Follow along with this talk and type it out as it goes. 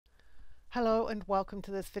Hello and welcome to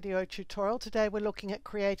this video tutorial. Today we're looking at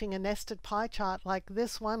creating a nested pie chart like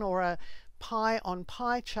this one, or a pie on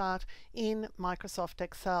pie chart in Microsoft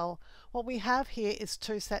Excel. What we have here is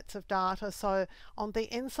two sets of data. So on the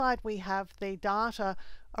inside we have the data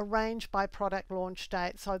arranged by product launch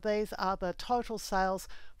date. So these are the total sales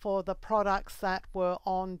for the products that were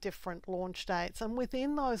on different launch dates, and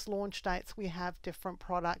within those launch dates we have different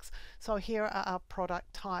products. So here are our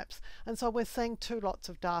product types, and so we're seeing two lots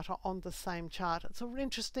of data on the same chart. It's an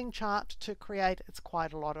interesting chart to create. It's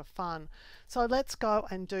quite a lot of fun. So let's go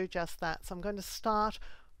and do just that. So I'm going to start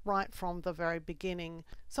right from the very beginning.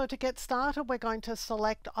 So to get started, we're going to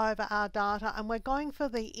select over our data, and we're going for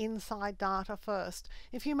the inside data first.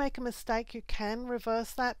 If you make a mistake, you can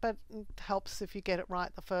reverse that, but it helps if you get it right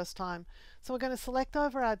the first time. So we're going to select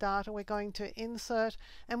over our data, we're going to insert,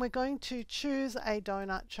 and we're going to choose a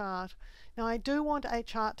donut chart. Now I do want a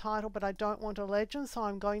chart title, but I don't want a legend, so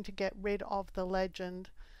I'm going to get rid of the legend.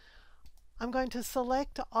 I'm going to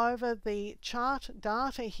select over the chart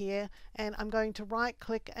data here, and I'm going to right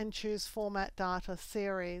click and choose Format Data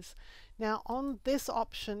Series. Now on this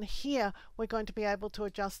option here, we're going to be able to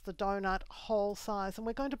adjust the donut hole size, and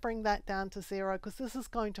we're going to bring that down to 0 because this is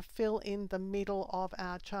going to fill in the middle of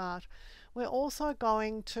our chart. We're also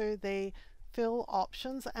going to the fill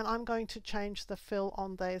options, and I'm going to change the fill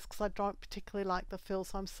on these because I don't particularly like the fill.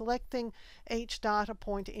 So I'm selecting each data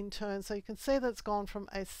point in turn, so you can see that it's gone from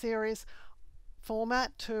a series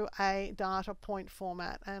format to a data point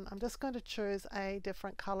format, and I'm just going to choose a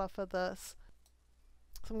different color for this.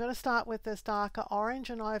 So I'm going to start with this darker orange,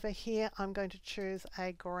 and over here I'm going to choose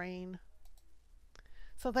a green.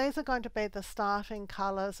 So these are going to be the starting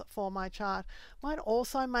colors for my chart. Might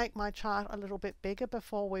also make my chart a little bit bigger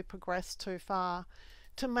before we progress too far.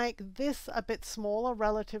 To make this a bit smaller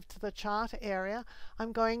relative to the chart area,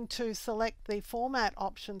 I'm going to select the format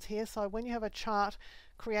options here. So when you have a chart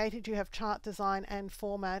created, you have chart design and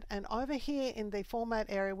format, and over here in the format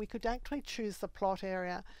area we could actually choose the plot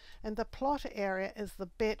area, and the plot area is the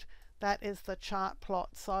bit that is the chart plot.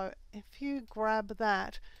 So if you grab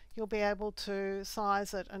that, you'll be able to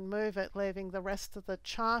size it and move it, leaving the rest of the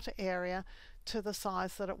chart area to the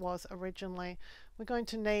size that it was originally. We're going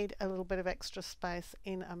to need a little bit of extra space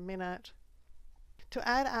in a minute. To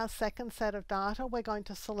add our second set of data, we're going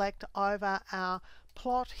to select over our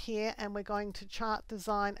plot here, and we're going to chart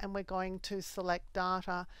design, and we're going to select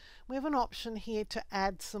data. We have an option here to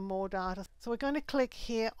add some more data. So we're going to click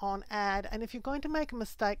here on add, and if you're going to make a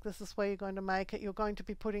mistake, this is where you're going to make it. You're going to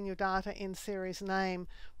be putting your data in series name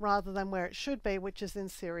rather than where it should be, which is in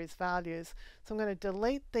series values. So I'm going to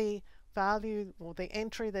delete the value or the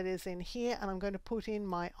entry that is in here, and I'm going to put in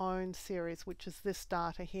my own series, which is this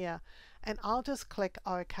data here, and I'll just click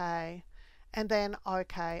OK and then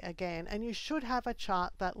OK again, and you should have a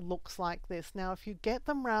chart that looks like this. Now if you get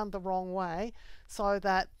them round the wrong way so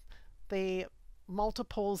that the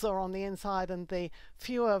multiples are on the inside and the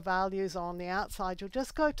fewer values are on the outside, you'll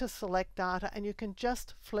just go to select data, and you can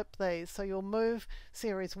just flip these. So you'll move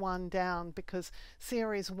series 1 down because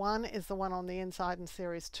series 1 is the one on the inside and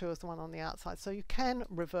series 2 is the one on the outside. So you can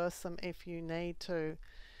reverse them if you need to.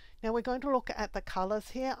 Now we're going to look at the colors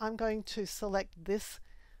here. I'm going to select this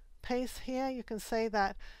piece here. You can see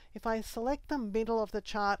that if I select the middle of the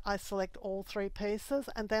chart, I select all three pieces,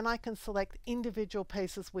 and then I can select individual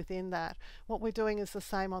pieces within that. What we're doing is the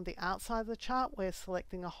same on the outside of the chart. We're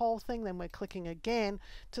selecting a whole thing, then we're clicking again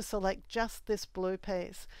to select just this blue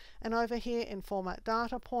piece. And over here in Format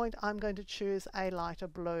Data Point, I'm going to choose a lighter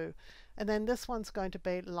blue, and then this one's going to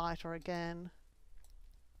be lighter again,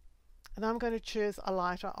 and I'm going to choose a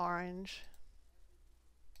lighter orange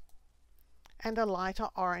and a lighter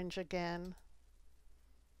orange again.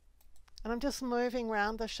 And I'm just moving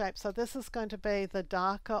around the shape. So this is going to be the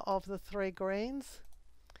darker of the three greens,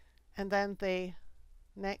 and then the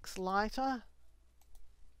next lighter,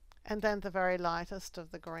 and then the very lightest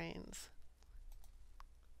of the greens.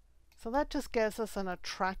 So that just gives us an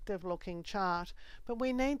attractive looking chart, but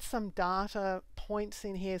we need some data points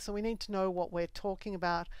in here, so we need to know what we're talking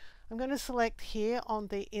about. I'm going to select here on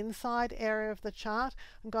the inside area of the chart.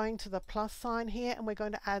 I'm going to the plus sign here, and we're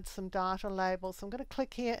going to add some data labels. So I'm going to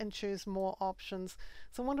click here and choose more options.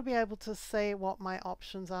 So I want to be able to see what my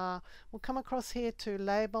options are. We'll come across here to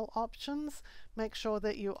label options. Make sure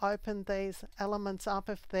that you open these elements up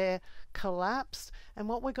if they're collapsed. And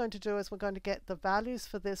what we're going to do is we're going to get the values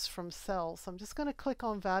for this from cells. So I'm just going to click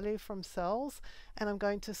on value from cells, and I'm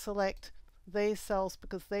going to select these cells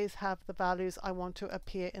because these have the values I want to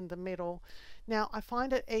appear in the middle. Now I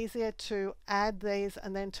find it easier to add these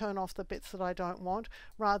and then turn off the bits that I don't want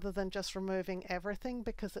rather than just removing everything,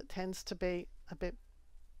 because it tends to be a bit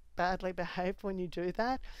badly behaved when you do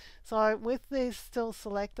that. So with these still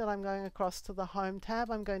selected, I'm going across to the Home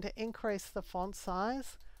tab. I'm going to increase the font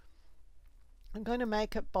size. I'm going to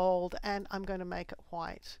make it bold and I'm going to make it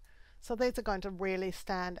white. So these are going to really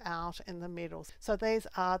stand out in the middle. So these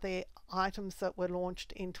are the items that were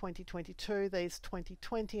launched in 2022, these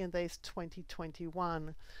 2020 and these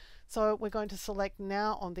 2021. So we're going to select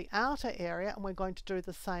now on the outer area and we're going to do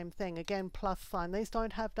the same thing. Again, plus sign. These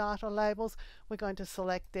don't have data labels. We're going to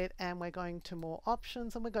select it and we're going to more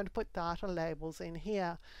options and we're going to put data labels in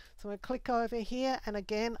here. So we'll click over here and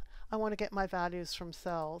again, I want to get my values from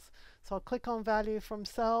cells. So I'll click on value from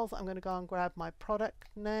cells. I'm going to go and grab my product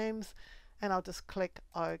names and I'll just click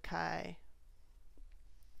OK.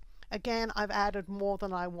 Again, I've added more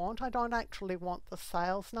than I want. I don't actually want the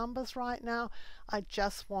sales numbers right now. I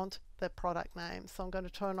just want the product names. So I'm going to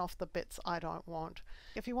turn off the bits I don't want.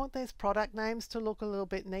 If you want these product names to look a little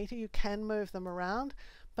bit neater, you can move them around,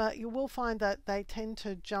 but you will find that they tend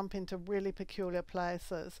to jump into really peculiar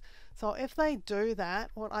places. So if they do that,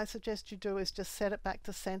 what I suggest you do is just set it back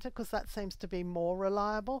to center because that seems to be more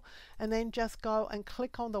reliable, and then just go and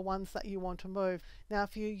click on the ones that you want to move. Now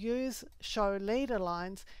if you use show leader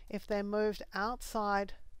lines, if they're moved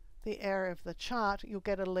outside the area of the chart, you'll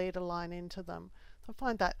get a leader line into them. So I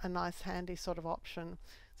find that a nice handy sort of option.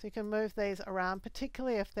 So you can move these around,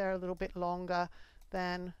 particularly if they're a little bit longer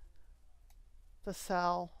than the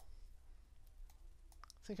cell.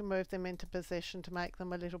 So you can move them into position to make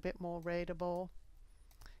them a little bit more readable.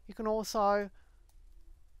 You can also,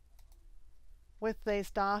 with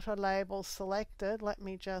these data labels selected, let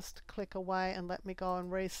me just click away and let me go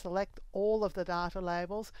and reselect all of the data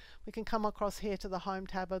labels. We can come across here to the Home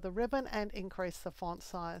tab of the ribbon and increase the font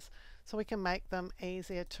size so we can make them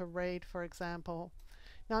easier to read, for example.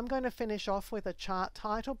 Now I'm going to finish off with a chart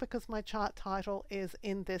title because my chart title is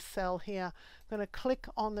in this cell here. I'm going to click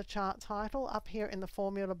on the chart title up here in the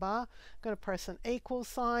formula bar. I'm going to press an equal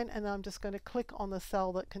sign and I'm just going to click on the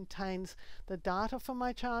cell that contains the data for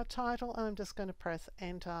my chart title and I'm just going to press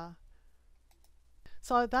enter.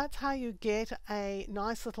 So that's how you get a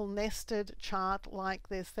nice little nested chart like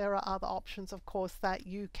this. There are other options, of course, that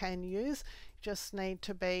you can use. You just need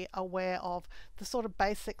to be aware of the sort of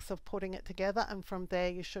basics of putting it together, and from there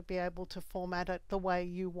you should be able to format it the way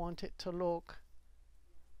you want it to look.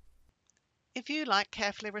 If you like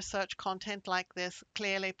carefully researched content like this,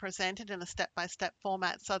 clearly presented in a step-by-step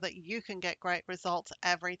format so that you can get great results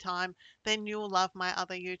every time, then you'll love my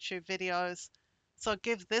other YouTube videos. So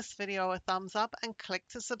give this video a thumbs up and click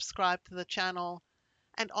to subscribe to the channel.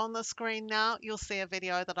 And on the screen now, you'll see a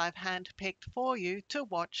video that I've handpicked for you to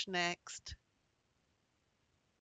watch next.